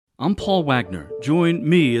I'm Paul Wagner. Join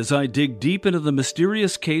me as I dig deep into the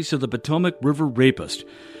mysterious case of the Potomac River rapist.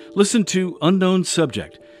 Listen to Unknown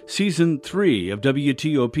Subject, Season 3 of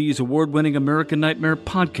WTOP's award-winning American Nightmare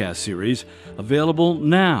podcast series, available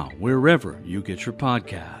now wherever you get your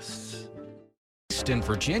podcasts. In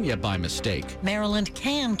Virginia by mistake. Maryland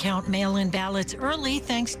can count mail-in ballots early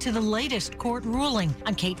thanks to the latest court ruling.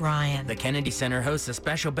 I'm Kate Ryan. The Kennedy Center hosts a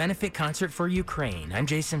special benefit concert for Ukraine. I'm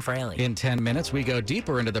Jason Fraley. In 10 minutes, we go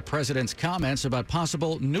deeper into the president's comments about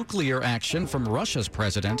possible nuclear action from Russia's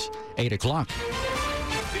president. 8 o'clock.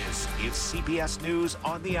 This is CBS News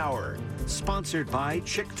on the Hour, sponsored by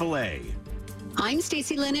Chick-fil-A. I'm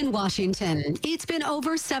Stacey Lynn in Washington. It's been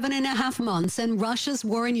over 7.5 months, and Russia's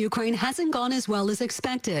war in Ukraine hasn't gone as well as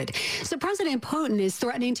expected. So President Putin is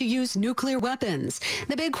threatening to use nuclear weapons.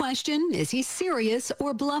 The big question, is he serious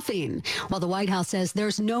or bluffing? While the White House says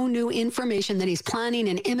there's no new information that he's planning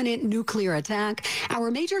an imminent nuclear attack, our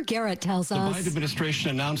Major Garrett tells us. The Biden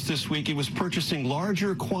administration announced this week it was purchasing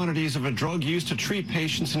larger quantities of a drug used to treat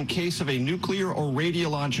patients in case of a nuclear or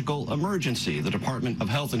radiological emergency. The Department of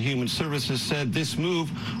Health and Human Services said this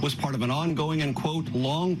move was part of an ongoing and, quote,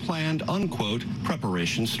 long-planned, unquote,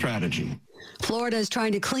 preparation strategy. Florida is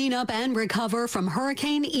trying to clean up and recover from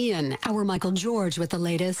Hurricane Ian. Our Michael George with the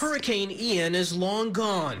latest. Hurricane Ian is long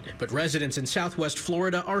gone, but residents in Southwest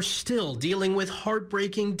Florida are still dealing with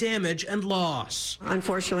heartbreaking damage and loss.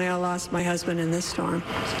 Unfortunately, I lost my husband in this storm,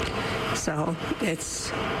 so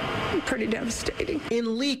it's pretty devastating.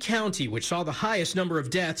 In Lee County, which saw the highest number of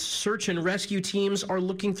deaths, search and rescue teams are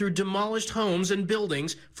looking through demolished homes and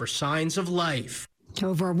buildings for signs of life.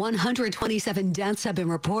 Over 127 deaths have been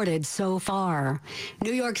reported so far.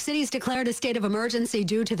 New York City's declared a state of emergency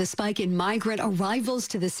due to the spike in migrant arrivals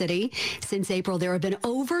to the city. Since April, there have been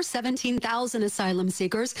over 17,000 asylum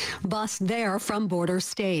seekers bused there from border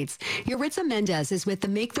states. Yuritsa Mendez is with the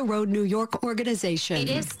Make the Road New York organization. It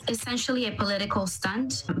is essentially a political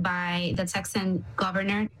stunt by the Texan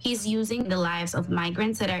governor. He's using the lives of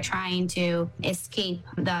migrants that are trying to escape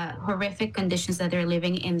the horrific conditions that they're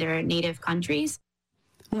living in their native countries.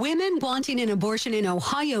 Women wanting an abortion in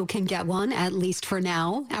Ohio can get one, at least for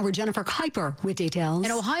now. Our Jennifer Kuiper with details.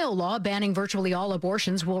 An Ohio law banning virtually all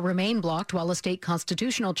abortions will remain blocked while a state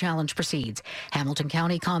constitutional challenge proceeds. Hamilton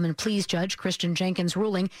County Common Pleas Judge Christian Jenkins'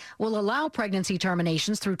 ruling will allow pregnancy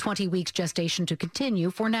terminations through 20 weeks gestation to continue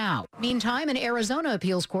for now. Meantime, an Arizona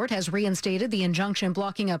appeals court has reinstated the injunction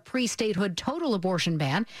blocking a pre-statehood total abortion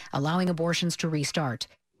ban, allowing abortions to restart.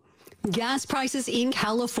 Gas prices in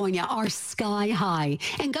California are sky high,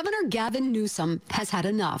 and Governor Gavin Newsom has had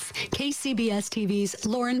enough. KCBS TV's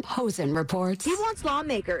Lauren Posen reports. He wants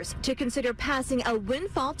lawmakers to consider passing a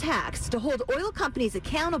windfall tax to hold oil companies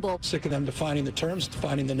accountable. Sick of them defining the terms,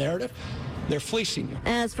 defining the narrative. They're fleecing you.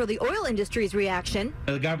 As for the oil industry's reaction,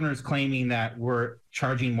 the governor is claiming that we're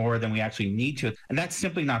charging more than we actually need to, and that's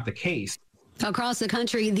simply not the case. Across the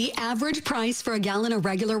country, the average price for a gallon of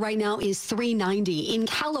regular right now is $3.90. In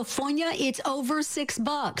California, it's over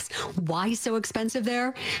 $6. Why so expensive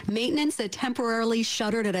there? Maintenance that temporarily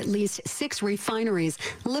shuttered at least 6 refineries,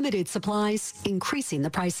 limited supplies, increasing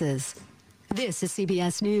the prices. This is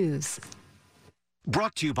CBS News.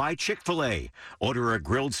 Brought to you by Chick-fil-A. Order a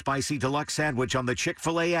grilled spicy deluxe sandwich on the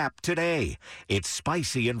Chick-fil-A app today. It's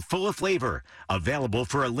spicy and full of flavor. Available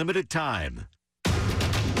for a limited time.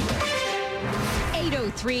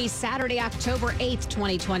 8:03, Saturday, October 8th,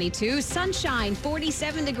 2022. Sunshine,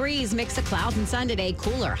 47 degrees, mix of clouds and sun today.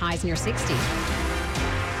 Cooler, highs near 60.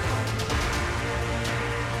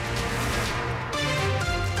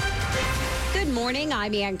 Good morning.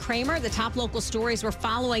 I'm Ann Kramer. The top local stories we're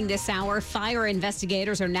following this hour. Fire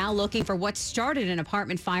investigators are now looking for what started an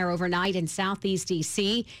apartment fire overnight in Southeast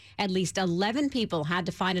D.C. At least 11 people had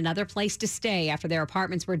to find another place to stay after their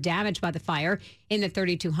apartments were damaged by the fire in the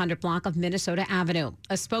 3200 block of Minnesota Avenue.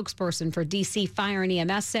 A spokesperson for D.C. Fire and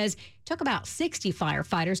EMS says it took about 60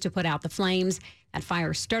 firefighters to put out the flames. That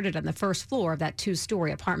fire started on the first floor of that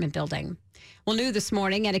 2-story apartment building. Well, new this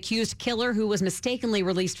morning, an accused killer who was mistakenly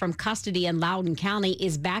released from custody in Loudoun County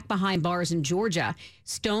is back behind bars in Georgia.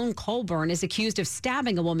 Stone Colburn is accused of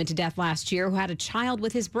stabbing a woman to death last year who had a child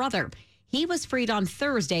with his brother. He was freed on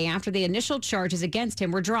Thursday after the initial charges against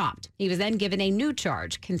him were dropped. He was then given a new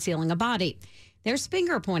charge, concealing a body. There's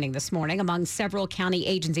finger pointing this morning among several county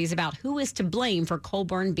agencies about who is to blame for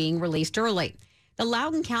Colburn being released early. The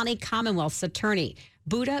Loudoun County Commonwealth's attorney,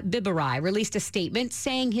 Buddha Bibarai, released a statement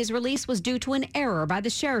saying his release was due to an error by the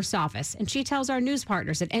sheriff's office, and she tells our news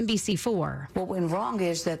partners at NBC4. What went wrong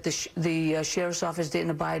is that the sheriff's office didn't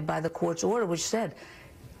abide by the court's order, which said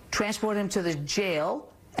transport him to the jail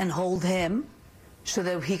and hold him so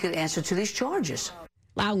that he could answer to these charges.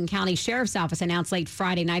 Loudoun County Sheriff's Office announced late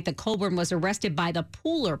Friday night that Colburn was arrested by the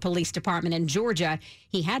Pooler Police Department in Georgia.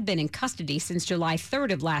 He had been in custody since July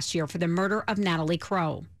 3rd of last year for the murder of Natalie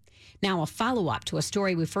Crow. Now a follow-up to a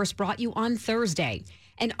story we first brought you on Thursday.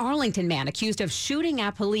 An Arlington man accused of shooting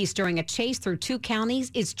at police during a chase through 2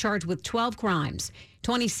 counties is charged with 12 crimes.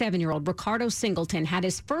 27-year-old Ricardo Singleton had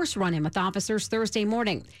his first run-in with officers Thursday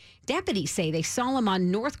morning. Deputies say they saw him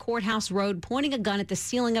on North Courthouse Road pointing a gun at the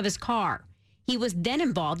ceiling of his car. He was then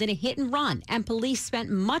involved in a hit and run, and police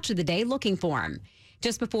spent much of the day looking for him.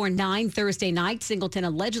 Just before 9 Thursday night, Singleton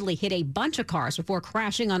allegedly hit a bunch of cars before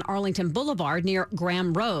crashing on Arlington Boulevard near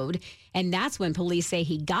Graham Road. And that's when police say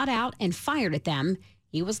he got out and fired at them.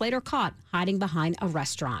 He was later caught hiding behind a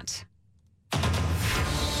restaurant.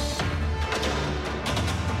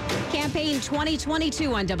 Campaign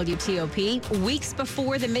 2022 on WTOP, weeks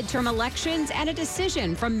before the midterm elections and a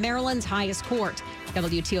decision from Maryland's highest court.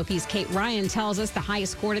 WTOP's Kate Ryan tells us the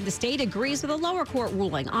highest court of the state agrees with a lower court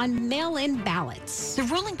ruling on mail-in ballots. The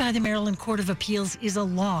ruling by the Maryland Court of Appeals is a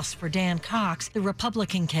loss for Dan Cox, the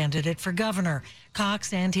Republican candidate for governor.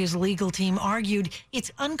 Cox and his legal team argued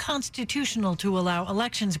it's unconstitutional to allow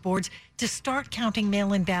elections boards to start counting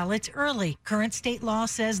mail-in ballots early. Current state law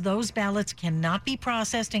says those ballots cannot be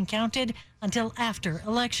processed and counted until after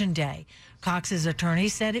Election Day. Cox's attorney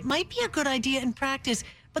said it might be a good idea in practice,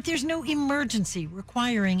 but there's no emergency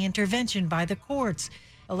requiring intervention by the courts.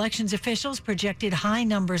 Elections officials projected high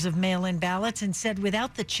numbers of mail-in ballots and said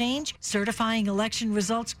without the change, certifying election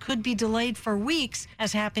results could be delayed for weeks,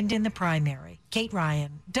 as happened in the primary. Kate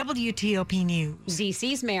Ryan, WTOP News.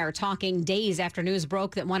 D.C.'s mayor talking days after news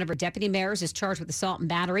broke that one of her deputy mayors is charged with assault and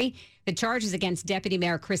battery. The charges against Deputy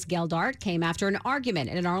Mayor Chris Geldart came after an argument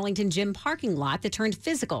in an Arlington gym parking lot that turned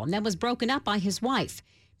physical and then was broken up by his wife.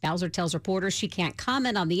 Bowser tells reporters she can't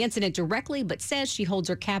comment on the incident directly, but says she holds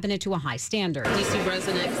her cabinet to a high standard. D.C.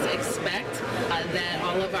 residents expect that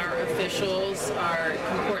all of our officials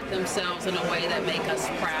comport themselves in a way that make us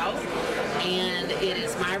proud. And it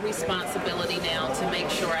is my responsibility now to make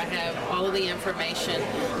sure I have all of the information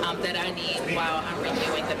that I need while I'm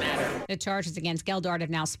reviewing the matter. The charges against Geldart have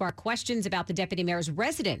now sparked questions about the deputy mayor's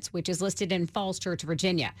residence, which is listed in Falls Church,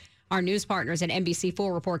 Virginia. Our news partners at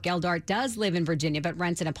NBC4 report Geldart does live in Virginia, but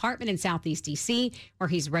rents an apartment in Southeast D.C., where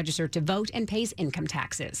he's registered to vote and pays income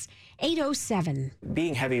taxes. 8:07.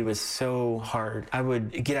 Being heavy was so hard. I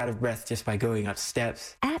would get out of breath just by going up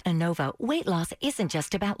steps. At Inova, weight loss isn't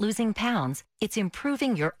just about losing pounds. It's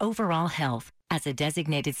improving your overall health. As a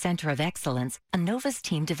designated center of excellence, Inova's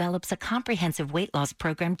team develops a comprehensive weight loss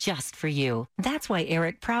program just for you. That's why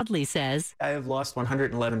Eric proudly says, I have lost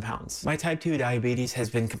 111 pounds. My type 2 diabetes has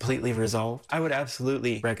been completely resolved. I would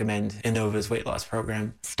absolutely recommend Inova's weight loss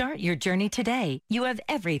program. Start your journey today. You have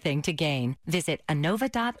everything to gain. Visit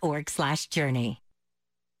Inova.org/journey.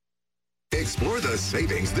 Explore the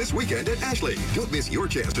savings this weekend at Ashley. Don't miss your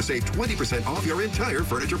chance to save 20% off your entire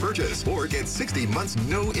furniture purchase or get 60 months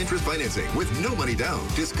no interest financing with no money down.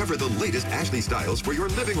 Discover the latest Ashley styles for your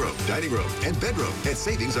living room, dining room, and bedroom at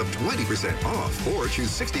savings of 20% off, or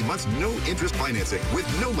choose 60 months no interest financing with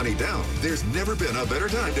no money down. There's never been a better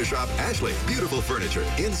time to shop Ashley. Beautiful furniture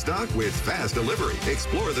in stock with fast delivery.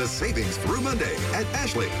 Explore the savings through Monday at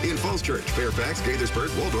Ashley in Falls Church, Fairfax,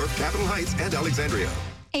 Gaithersburg, Waldorf, Capitol Heights, and Alexandria.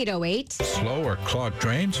 8:08. Slow or clogged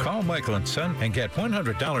drains? Call Michael & Son and get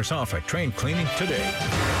 $100 off at drain cleaning today.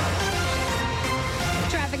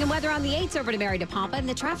 Traffic and weather on the 8s over to Mary DePompa in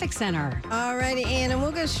the traffic center. All righty, Ann, and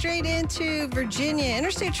we'll go straight into Virginia.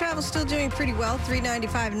 Interstate travel still doing pretty well.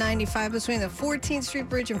 395-95 between the 14th Street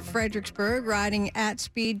Bridge and Fredericksburg, riding at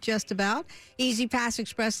speed just about. Easy Pass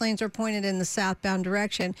Express lanes are pointed in the southbound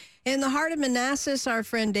direction. In the heart of Manassas, our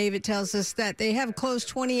friend David tells us that they have closed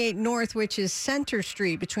 28 North, which is Center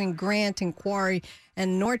Street between Grant and Quarry.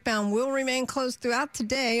 And northbound will remain closed throughout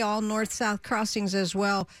today, all north-south crossings as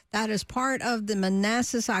well. That is part of the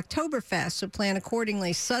Manassas Oktoberfest, so plan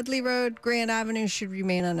accordingly. Sudley Road, Grand Avenue should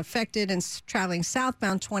remain unaffected, and traveling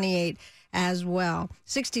southbound 28 as well.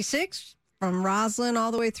 66 from Roslyn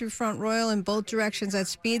all the way through Front Royal in both directions at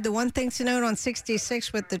speed. The one thing to note on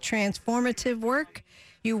 66 with the transformative work,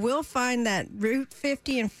 you will find that Route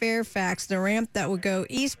 50 in Fairfax, the ramp that would go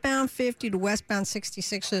eastbound 50 to westbound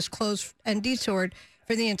 66 is closed and detoured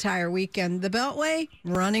for the entire weekend. The Beltway,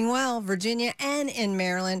 running well, Virginia and in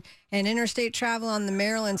Maryland, and interstate travel on the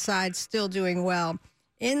Maryland side still doing well.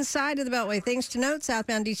 Inside of the Beltway, things to note,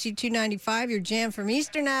 southbound DC 295, you're jammed from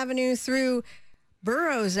Eastern Avenue through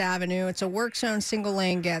Burroughs Avenue. It's a work zone, single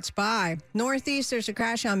lane gets by. Northeast, there's a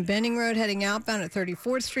crash on Benning Road heading outbound at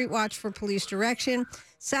 34th Street. Watch for police direction.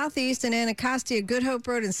 Southeast and Anacostia, Good Hope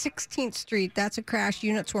Road and 16th Street. That's a crash.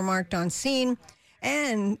 Units were marked on scene.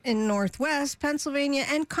 And in Northwest, Pennsylvania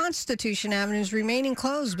and Constitution Avenues remaining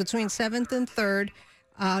closed between 7th and 3rd.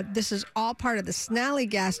 This is all part of the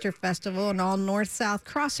Snallygaster Festival, and all north-south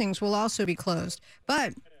crossings will also be closed.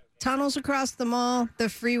 But tunnels across the mall, the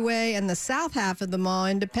freeway, and the south half of the mall,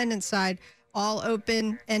 Independence side, all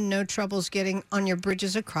open and no troubles getting on your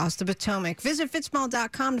bridges across the Potomac. Visit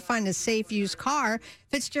fitzmall.com to find a safe used car.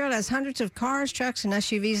 Fitzgerald has hundreds of cars, trucks, and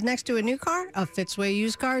SUVs next to a new car. A Fitzway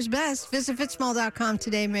used car is best. Visit fitzmall.com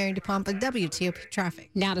today. Mary DePompa, WTOP Traffic.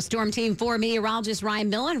 Now to Storm Team 4 meteorologist Ryan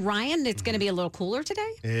Millen. Ryan, it's going to be a little cooler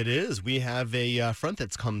today? It is. We have a front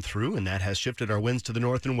that's come through, and that has shifted our winds to the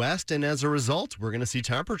north and west. And as a result, we're going to see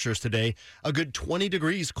temperatures today a good 20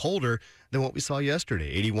 degrees colder than what we saw yesterday.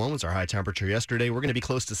 81 was our high temperature yesterday. We're going to be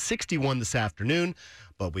close to 61 this afternoon,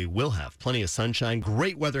 but we will have plenty of sunshine.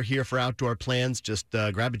 Great weather here for outdoor plans. Just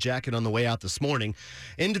grab a jacket on the way out this morning.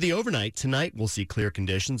 Into the overnight, tonight we'll see clear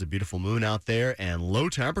conditions, a beautiful moon out there, and low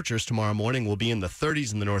temperatures tomorrow morning will be in the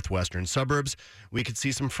 30s in the northwestern suburbs. We could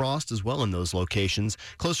see some frost as well in those locations.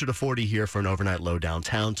 Closer to 40 here for an overnight low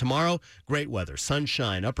downtown. Tomorrow, great weather,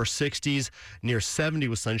 sunshine, upper 60s, near 70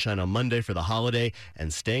 with sunshine on Monday for the holiday,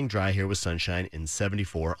 and staying dry here with sunshine in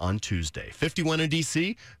 74 on Tuesday. 51 in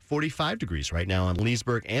D.C., 45 degrees right now on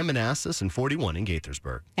Leesburg and Manassas, and 41 in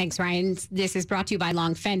Gaithersburg. Thanks, Ryan. This is brought to you by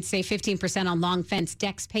Long Fence. Save 15% on Long Fence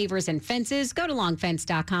decks, pavers, and fences. Go to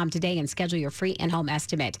longfence.com today and schedule your free in-home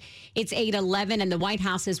estimate. It's 8:11, and the White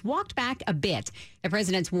House has walked back a bit. The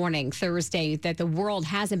president's warning Thursday that the world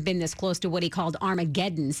hasn't been this close to what he called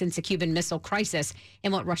Armageddon since the Cuban Missile Crisis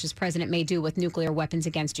and what Russia's president may do with nuclear weapons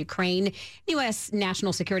against Ukraine. U.S.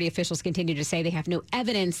 national security officials continue to say they have no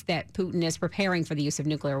evidence that Putin is preparing for the use of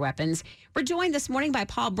nuclear weapons. We're joined this morning by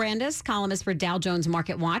Paul Brandus, columnist for Dow Jones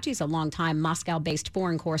Market Watch. He's a longtime Moscow-based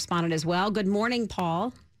foreign correspondent as well. Good morning,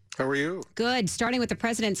 Paul. How are you? Good. Starting with the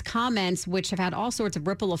president's comments, which have had all sorts of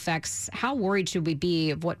ripple effects, how worried should we be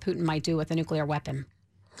of what Putin might do with a nuclear weapon?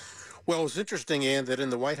 Well, it was interesting, Ann, that in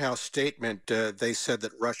the White House statement, they said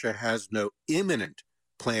that Russia has no imminent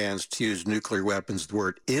plans to use nuclear weapons. The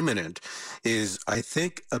word imminent is, I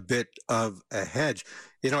think, a bit of a hedge.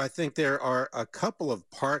 You know, I think there are a couple of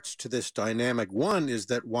parts to this dynamic. One is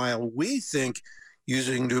that while we think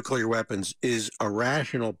using nuclear weapons is a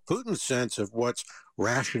rational, Putin's sense of what's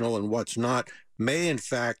rational and what's not may in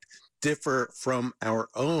fact differ from our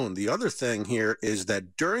own. The other thing here is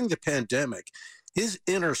that during the pandemic, his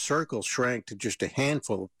inner circle shrank to just a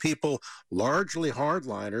handful of people, largely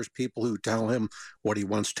hardliners, people who tell him what he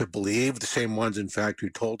wants to believe, the same ones, in fact, who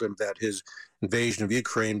told him that his invasion of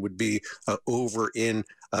Ukraine would be over in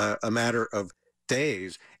a matter of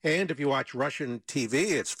days. And if you watch Russian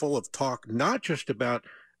TV, it's full of talk not just about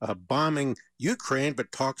bombing Ukraine,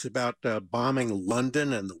 but talks about bombing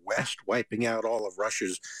London and the West, wiping out all of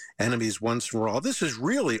Russia's enemies once and for all. This is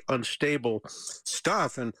really unstable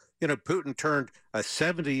stuff. And, you know, Putin turned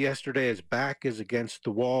 70 yesterday. His back is against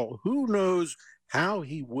the wall. Who knows how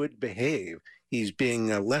he would behave? He's being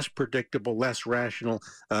less predictable, less rational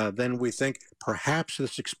than we think. Perhaps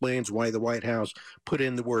this explains why the White House put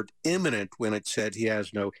in the word imminent when it said he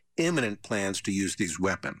has no imminent plans to use these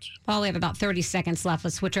weapons. Well, we have about 30 seconds left.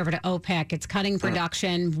 Let's switch over to OPEC. It's cutting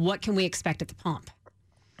production. What can we expect at the pump?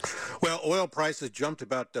 Well, oil prices jumped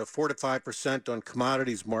about 4 to 5% on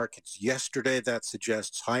commodities markets yesterday. That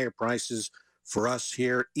suggests higher prices for us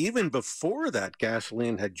here. Even before that,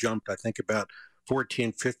 gasoline had jumped, I think, about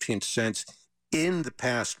 14, 15 cents in the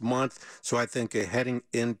past month. So I think heading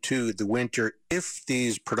into the winter, if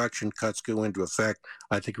these production cuts go into effect,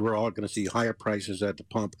 I think we're all going to see higher prices at the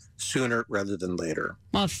pump sooner rather than later.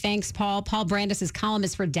 Well, thanks, Paul. Paul Brandus is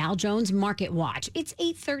columnist for Dow Jones Market Watch. It's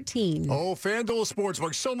 8:13. Oh, FanDuel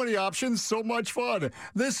Sportsbook. So many options, so much fun.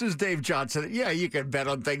 This is Dave Johnson. Yeah, you can bet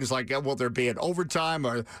on things like will there be an overtime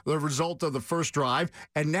or the result of the first drive.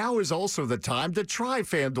 And now is also the time to try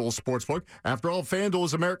FanDuel Sportsbook. After all, FanDuel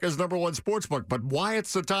is America's #1 sportsbook. But why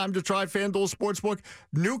it's the time to try FanDuel Sportsbook?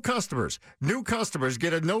 New customers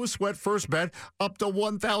get a no-sweat first bet up to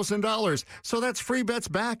 $1,000. So that's free bets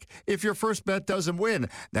back if your first bet doesn't win.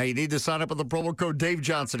 Now you need to sign up with the promo code Dave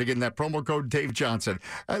Johnson. Again, that promo code Dave Johnson.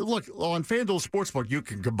 Look, on FanDuel Sportsbook, you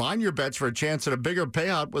can combine your bets for a chance at a bigger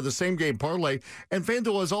payout with a same-game parlay. And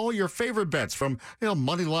FanDuel has all your favorite bets from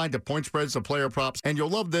money line to point spreads to player props. And you'll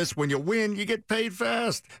love this. When you win, you get paid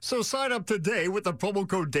fast. So sign up today with the promo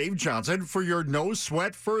code Dave Johnson for your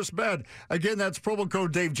no-sweat first bet. Again, that's promo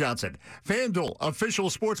code Dave Johnson. FanDuel, official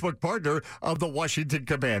sportsbook partner of the Washington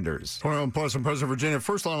Commanders. For Pleasant, Virginia,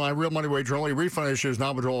 first online real money wage only. Refund issues,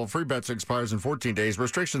 non-withdrawal free bets expires in 14 days.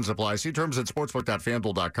 Restrictions apply. See terms at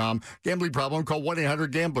sportsbook.fanduel.com. Gambling problem? Call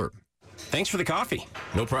 1-800-GAMBLER. Thanks for the coffee.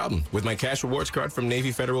 No problem. With my cash rewards card from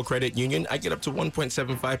Navy Federal Credit Union, I get up to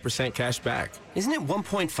 1.75% cash back. Isn't it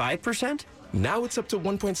 1.5%? Now it's up to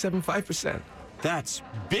 1.75%. That's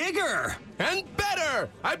bigger and better.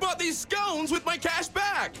 I bought these scones with my cash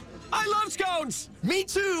back. I love scones. Me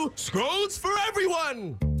too. Scones for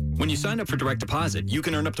everyone. When you sign up for direct deposit, you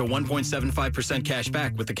can earn up to 1.75% cash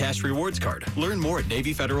back with the Cash Rewards Card. Learn more at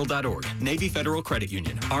NavyFederal.org. Navy Federal Credit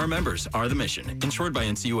Union. Our members are the mission. Insured by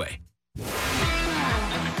NCUA.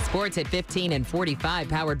 Sports at 15 and 45,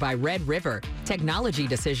 powered by Red River. Technology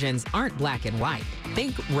decisions aren't black and white.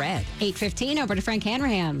 Think red. 8:15, over to Frank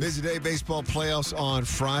Hanrahan. Busy day baseball playoffs on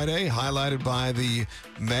Friday, highlighted by the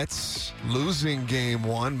Mets losing Game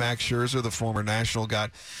 1. Max Scherzer, the former National,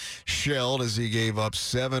 got shelled as he gave up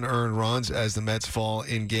 7 earned runs as the Mets fall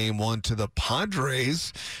in Game 1 to the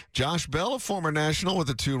Padres. Josh Bell, a former National, with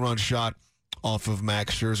a 2-run shot off of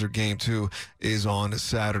Max Scherzer. Game 2 is on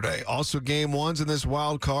Saturday. Also, Game 1's in this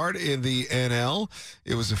wild card in the NL.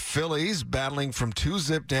 It was the Phillies battling from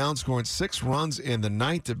 2-zip down, scoring 6 runs in the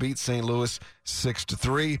ninth to beat St. Louis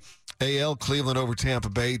 6-3. AL, Cleveland over Tampa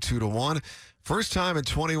Bay 2-1. First time in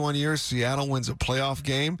 21 years, Seattle wins a playoff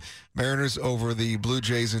game. Mariners over the Blue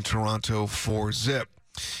Jays in Toronto 4-zip.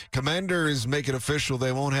 Commanders make it official.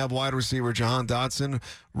 They won't have wide receiver Jahan Dotson.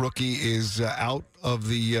 Rookie is out of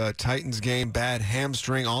the Titans game. Bad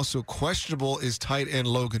hamstring. Also questionable is tight end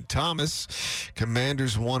Logan Thomas.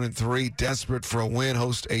 Commanders 1-3, desperate for a win,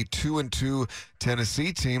 host a 2-2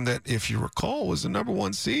 Tennessee team that, if you recall, was the number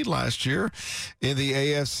 1 seed last year in the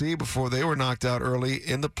AFC before they were knocked out early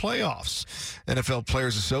in the playoffs. NFL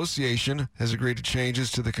Players Association has agreed to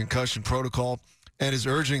changes to the concussion protocol and is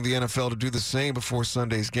urging the NFL to do the same before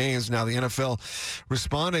Sunday's games. Now, the NFL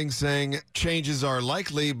responding, saying changes are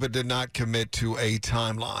likely, but did not commit to a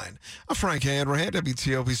timeline. I'm Frank Hanrahan,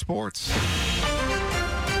 WTOP Sports.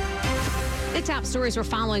 The top stories we're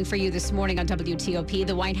following for you this morning on WTOP.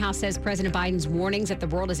 The White House says President Biden's warnings that the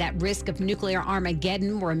world is at risk of nuclear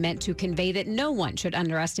Armageddon were meant to convey that no one should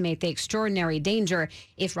underestimate the extraordinary danger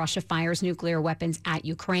if Russia fires nuclear weapons at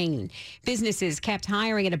Ukraine. Businesses kept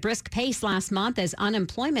hiring at a brisk pace last month as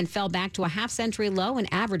unemployment fell back to a half-century low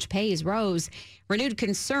and average pays rose. Renewed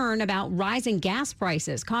concern about rising gas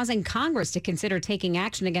prices causing Congress to consider taking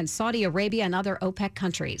action against Saudi Arabia and other OPEC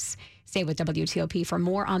countries. Stay with WTOP for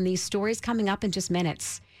more on these stories coming up in just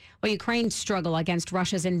minutes. Well, Ukraine's struggle against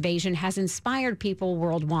Russia's invasion has inspired people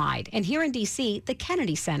worldwide. And here in D.C., the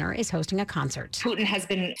Kennedy Center is hosting a concert. Putin has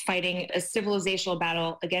been fighting a civilizational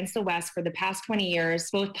battle against the West for the past 20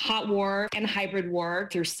 years, both hot war and hybrid war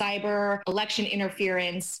through cyber, election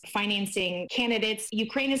interference, financing candidates.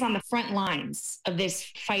 Ukraine is on the front lines of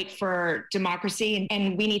this fight for democracy,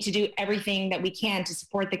 and we need to do everything that we can to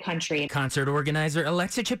support the country. Concert organizer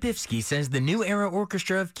Alexa Chapivsky says the New Era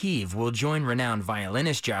Orchestra of Kyiv will join renowned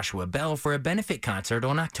violinist Joshua Bell for a benefit concert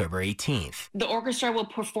on October 18th. The orchestra will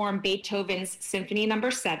perform Beethoven's Symphony No.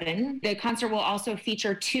 7. The concert will also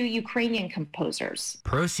feature 2 Ukrainian composers.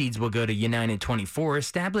 Proceeds will go to United 24,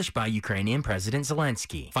 established by Ukrainian President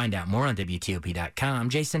Zelensky. Find out more on WTOP.com.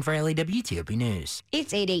 Jason Fraley, WTOP News.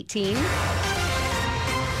 It's 8:18.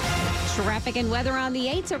 Traffic and weather on the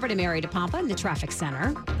 8s. Over to Mary DePompa in the traffic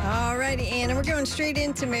center. All righty, Anna, we're going straight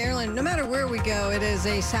into Maryland. No matter where we go, it is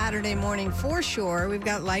a Saturday morning for sure. We've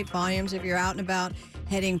got light volumes if you're out and about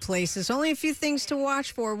heading places. Only a few things to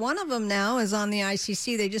watch for. One of them now is on the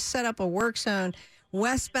ICC. They just set up a work zone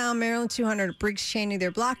westbound Maryland 200 at Briggs Cheney.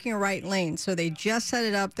 They're blocking a right lane, so they just set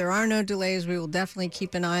it up. There are no delays. We will definitely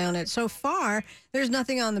keep an eye on it. So far, there's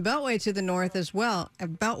nothing on the Beltway to the north as well. A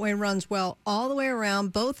Beltway runs well all the way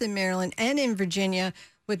around, both in Maryland and in Virginia,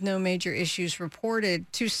 with no major issues reported.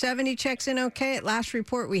 270 checks in okay. At last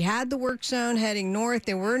report, we had the work zone heading north.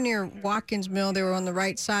 They were near Watkins Mill. They were on the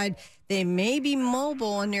right side. They may be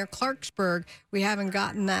mobile near Clarksburg. We haven't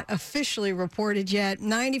gotten that officially reported yet.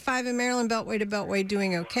 95 in Maryland, Beltway to Beltway,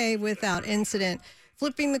 doing okay without incident.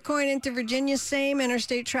 Flipping the coin into Virginia, same.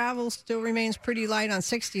 Interstate travel still remains pretty light on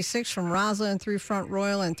 66 from Roslyn through Front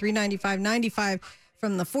Royal, and 395-95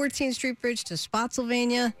 from the 14th Street Bridge to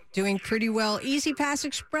Spotsylvania, doing pretty well. Easy Pass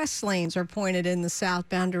Express lanes are pointed in the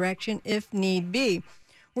southbound direction if need be.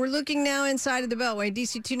 We're looking now inside of the Beltway.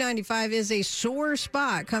 DC 295 is a sore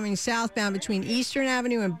spot coming southbound between Eastern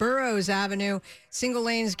Avenue and Burroughs Avenue. Single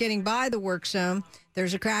lanes getting by the work zone.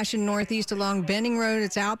 There's a crash in northeast along Benning Road.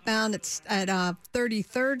 It's outbound. It's at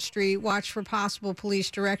 33rd Street. Watch for possible police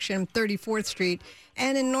direction, 34th Street.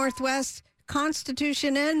 And in northwest,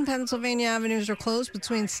 Constitution and Pennsylvania Avenues are closed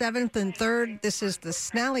between 7th and 3rd. This is the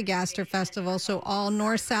Snallygaster Festival, so all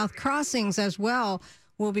north-south crossings as well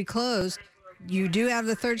will be closed. You do have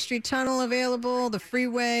the 3rd Street Tunnel available, the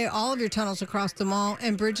freeway, all of your tunnels across the mall,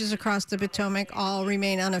 and bridges across the Potomac all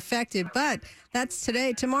remain unaffected. But that's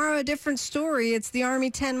today. Tomorrow, a different story. It's the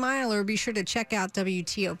Army 10-miler. Be sure to check out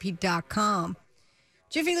WTOP.com.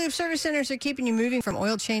 Jiffy Lube Service Centers are keeping you moving from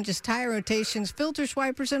oil changes, tire rotations, filters,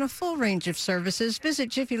 wipers, and a full range of services. Visit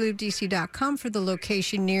JiffyLubeDC.com for the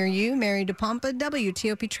location near you. Mary DePompa,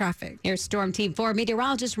 WTOP Traffic. Here's Storm Team 4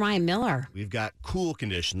 meteorologist Ryan Miller. We've got cool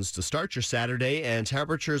conditions to start your Saturday, and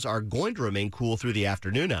temperatures are going to remain cool through the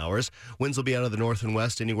afternoon hours. Winds will be out of the north and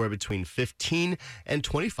west anywhere between 15 and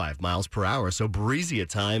 25 miles per hour, so breezy at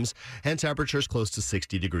times, and temperatures close to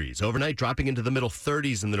 60 degrees. Overnight, dropping into the middle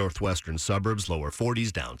 30s in the northwestern suburbs, lower 40s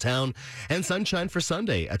downtown, and sunshine for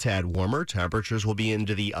Sunday. A tad warmer. Temperatures will be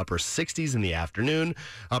into the upper 60s in the afternoon,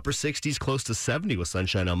 upper 60s close to 70 with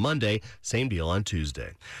sunshine on Monday. Same deal on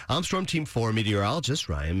Tuesday. I'm Storm Team 4 meteorologist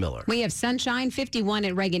Ryan Miller. We have sunshine, 51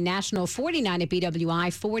 at Reagan National, 49 at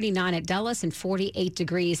BWI, 49 at Dulles, and 48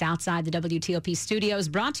 degrees outside the WTOP studios.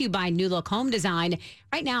 Brought to you by New Look Home Design.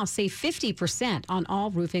 Right now, save 50% on all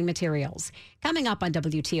roofing materials. Coming up on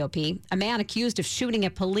WTOP, a man accused of shooting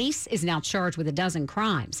at police is now charged with a dozen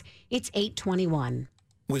crimes. It's 8:21.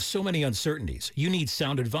 With so many uncertainties, you need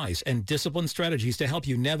sound advice and disciplined strategies to help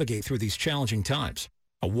you navigate through these challenging times.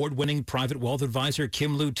 Award-winning private wealth advisor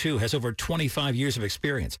Kim Lu Tu has over 25 years of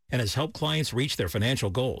experience and has helped clients reach their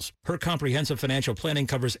financial goals. Her comprehensive financial planning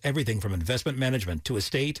covers everything from investment management to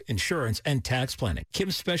estate, insurance, and tax planning.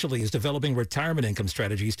 Kim's specialty is developing retirement income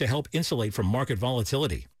strategies to help insulate from market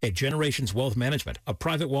volatility. At Generations Wealth Management, a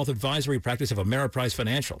private wealth advisory practice of Ameriprise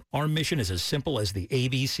Financial, our mission is as simple as the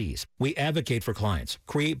ABCs. We advocate for clients,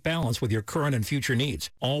 create balance with your current and future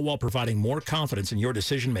needs, all while providing more confidence in your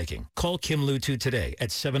decision-making. Call Kim Lu Tu today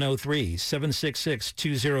at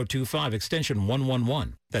 703-766-2025, extension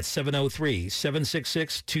 111. That's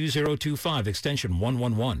 703-766-2025, extension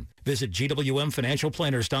 111. Visit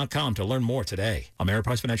GWMFinancialPlanners.com to learn more today.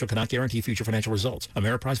 Ameriprise Financial cannot guarantee future financial results.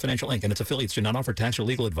 Ameriprise Financial Inc. and its affiliates do not offer tax or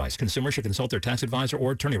legal advice. Consumers should consult their tax advisor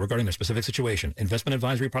or attorney regarding their specific situation. Investment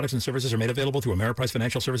advisory products and services are made available through Ameriprise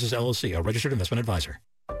Financial Services, LLC, a registered investment advisor.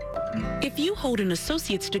 If you hold an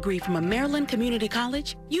associate's degree from a Maryland community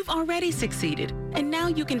college, you've already succeeded. And now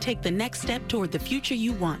you can take the next step toward the future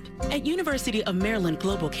you want. At University of Maryland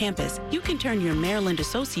Global Campus, you can turn your Maryland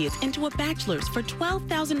associates into a bachelor's for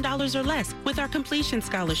 $12,000 or less with our completion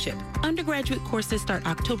scholarship. Undergraduate courses start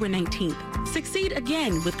October 19th. Succeed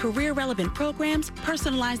again with career-relevant programs,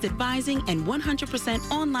 personalized advising, and 100%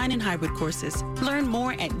 online and hybrid courses. Learn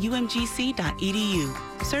more at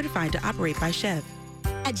umgc.edu. Certified to operate by Chev.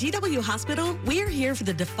 At GW Hospital, we're here for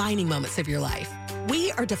the defining moments of your life.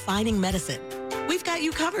 We are defining medicine. We've got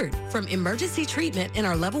you covered, from emergency treatment in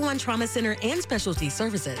our Level 1 Trauma Center and specialty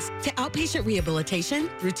services to outpatient rehabilitation,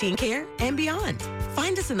 routine care, and beyond.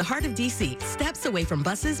 Find us in the heart of D.C., steps away from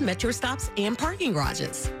buses, metro stops, and parking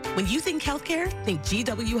garages. When you think healthcare, think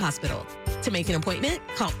GW Hospital. To make an appointment,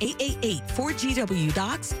 call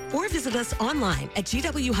 888-4GW-DOCS or visit us online at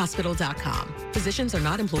gwhospital.com. Physicians are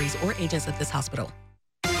not employees or agents at this hospital.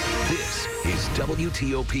 This is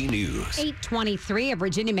WTOP News. 8:23, a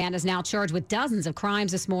Virginia man is now charged with dozens of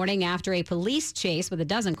crimes this morning after a police chase, with a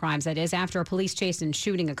dozen crimes that is, after a police chase and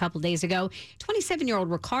shooting a couple days ago. 27-year-old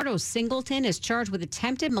Ricardo Singleton is charged with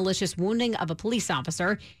attempted malicious wounding of a police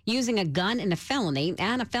officer using a gun in a felony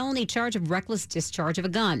and a felony charge of reckless discharge of a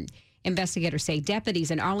gun. Investigators say deputies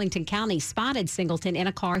in Arlington County spotted Singleton in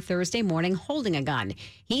a car Thursday morning holding a gun.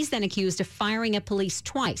 He's then accused of firing at police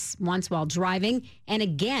twice, once while driving and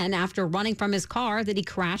again after running from his car that he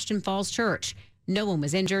crashed in Falls Church. No one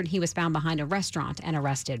was injured. He was found behind a restaurant and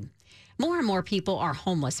arrested. More and more people are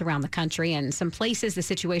homeless around the country, and some places the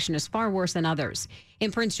situation is far worse than others.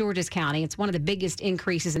 In Prince George's County, it's one of the biggest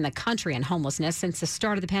increases in the country in homelessness since the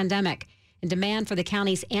start of the pandemic. And demand for the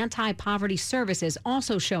county's anti-poverty services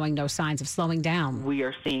also showing no signs of slowing down. We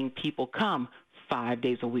are seeing people come 5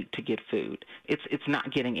 days a week to get food. It's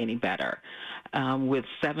not getting any better. With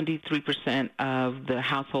 73% of the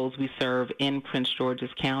households we serve in Prince George's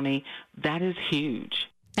County, that is huge.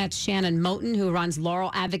 That's Shannon Moten, who runs Laurel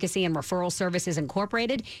Advocacy and Referral Services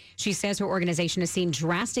Incorporated. She says her organization has seen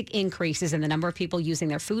drastic increases in the number of people using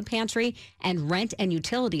their food pantry and rent and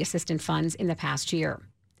utility assistance funds in the past year.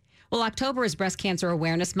 Well, October is Breast Cancer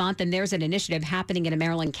Awareness Month, and there's an initiative happening in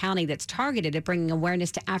Maryland County that's targeted at bringing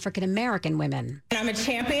awareness to African American women. I'm a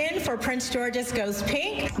champion for Prince George's Goes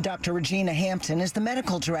Pink. Dr. Regina Hampton is the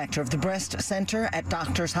medical director of the Breast Center at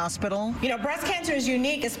Doctors Hospital. You know, breast cancer is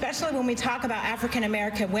unique, especially when we talk about African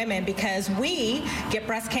American women, because we get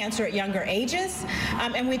breast cancer at younger ages,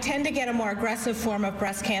 and we tend to get a more aggressive form of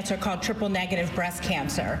breast cancer called triple-negative breast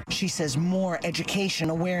cancer. She says more education,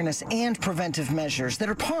 awareness, and preventive measures that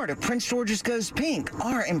are part of Prince George's Goes Pink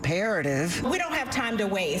are imperative. We don't have time to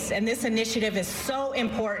waste, and this initiative is so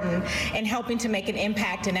important in helping to make an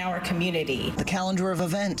impact in our community. The calendar of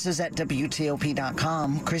events is at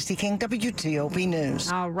WTOP.com. Christy King, WTOP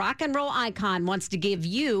News. A rock and roll icon wants to give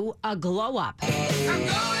you a glow up.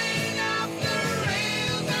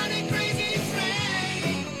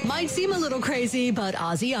 Might seem a little crazy, but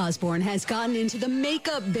Ozzy Osbourne has gotten into the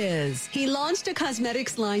makeup biz. He launched a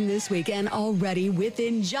cosmetics line this week, and already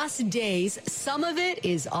within just days, some of it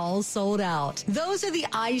is all sold out. Those are the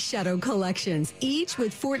eyeshadow collections, each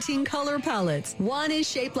with 14 color palettes. One is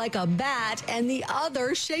shaped like a bat, and the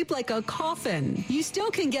other shaped like a coffin. You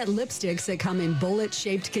still can get lipsticks that come in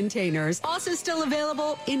bullet-shaped containers. Also still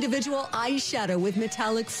available, individual eyeshadow with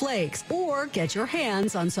metallic flakes, or get your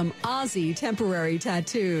hands on some Ozzy temporary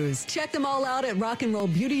tattoos. Check them all out at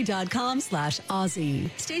rockandrollbeauty.com/Ozzy.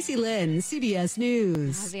 Stacey Lynn, CBS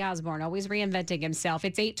News. Ozzy Osbourne, always reinventing himself.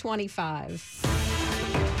 It's 8:25.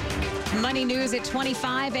 Money news at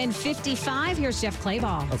 25 and 55. Here's Jeff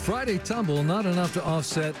Clayball. A Friday tumble not enough to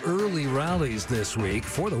offset early rallies this week.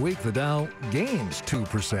 For the week, the Dow gains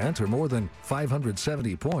 2% or more than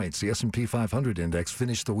 570 points. The S&P 500 index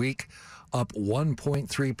finished the week up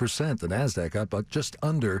 1.3%. The NASDAQ up just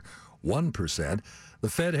under 1%. The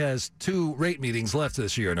Fed has 2 rate meetings left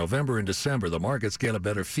this year, November and December. The markets get a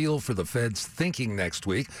better feel for the Fed's thinking next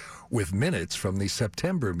week with minutes from the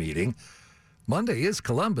September meeting. Monday is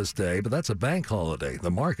Columbus Day, but that's a bank holiday. The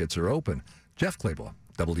markets are open. Jeff Clayball,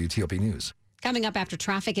 WTOP News. Coming up after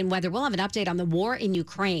traffic and weather, we'll have an update on the war in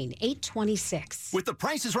Ukraine. 8:26. With the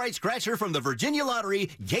Price is Right scratcher from the Virginia Lottery,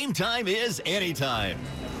 game time is anytime.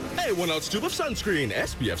 Hey, 1-ounce tube of sunscreen,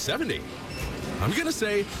 SPF 70. I'm going to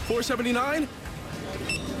say $4.79.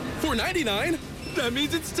 $4.99? That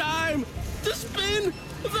means it's time to spin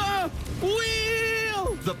the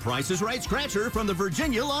wheel! The Price is Right scratcher from the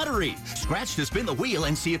Virginia Lottery. Scratch to spin the wheel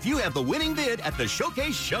and see if you have the winning bid at the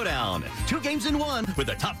Showcase Showdown. 2 games in 1 with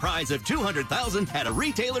a top prize of $200,000 at a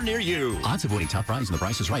retailer near you. Odds of winning top prize in the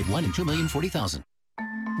Price is Right, 1 in 2,040,000.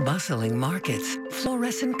 Bustling markets,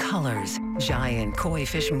 fluorescent colors, giant koi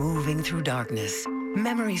fish moving through darkness.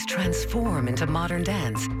 Memories transform into modern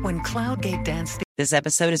dance when Cloudgate Dance. This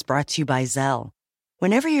episode is brought to you by Zelle.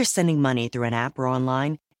 Whenever you're sending money through an app or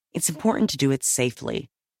online, it's important to do it safely.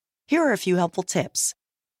 Here are a few helpful tips.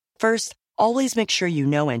 First, always make sure you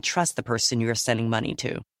know and trust the person you are sending money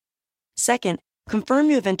to. Second, confirm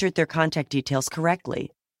you have entered their contact details correctly.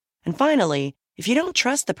 And finally, if you don't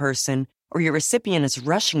trust the person or your recipient is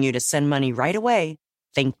rushing you to send money right away,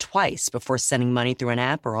 think twice before sending money through an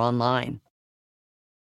app or online.